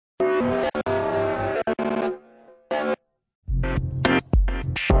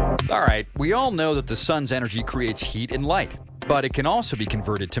All right, we all know that the sun's energy creates heat and light, but it can also be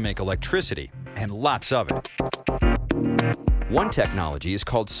converted to make electricity, and lots of it. One technology is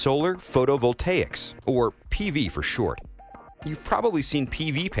called solar photovoltaics, or PV for short. You've probably seen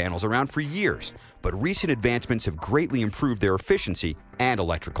PV panels around for years, but recent advancements have greatly improved their efficiency and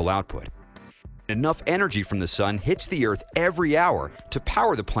electrical output. Enough energy from the sun hits the Earth every hour to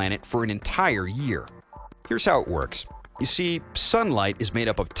power the planet for an entire year. Here's how it works. You see, sunlight is made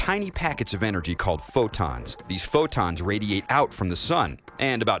up of tiny packets of energy called photons. These photons radiate out from the sun,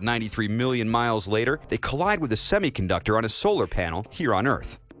 and about 93 million miles later, they collide with a semiconductor on a solar panel here on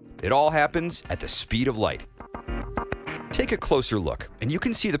Earth. It all happens at the speed of light. Take a closer look, and you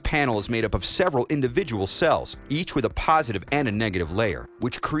can see the panel is made up of several individual cells, each with a positive and a negative layer,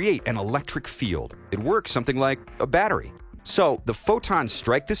 which create an electric field. It works something like a battery. So, the photons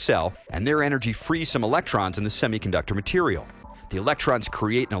strike the cell, and their energy frees some electrons in the semiconductor material. The electrons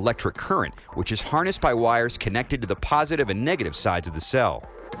create an electric current, which is harnessed by wires connected to the positive and negative sides of the cell.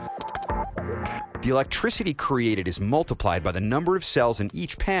 The electricity created is multiplied by the number of cells in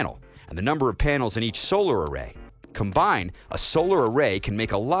each panel, and the number of panels in each solar array. Combined, a solar array can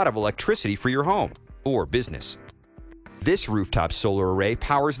make a lot of electricity for your home or business. This rooftop solar array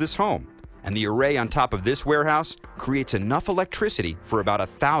powers this home, and the array on top of this warehouse creates enough electricity for about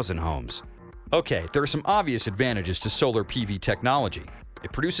 1,000 homes. Okay, there are some obvious advantages to solar PV technology.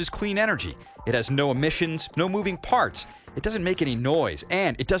 It produces clean energy, it has no emissions, no moving parts, it doesn't make any noise,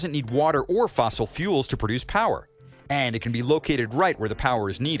 and it doesn't need water or fossil fuels to produce power. And it can be located right where the power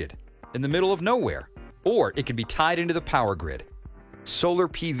is needed, in the middle of nowhere, or it can be tied into the power grid. Solar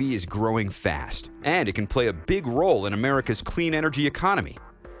PV is growing fast, and it can play a big role in America's clean energy economy.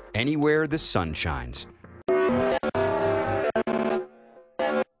 Anywhere the sun shines.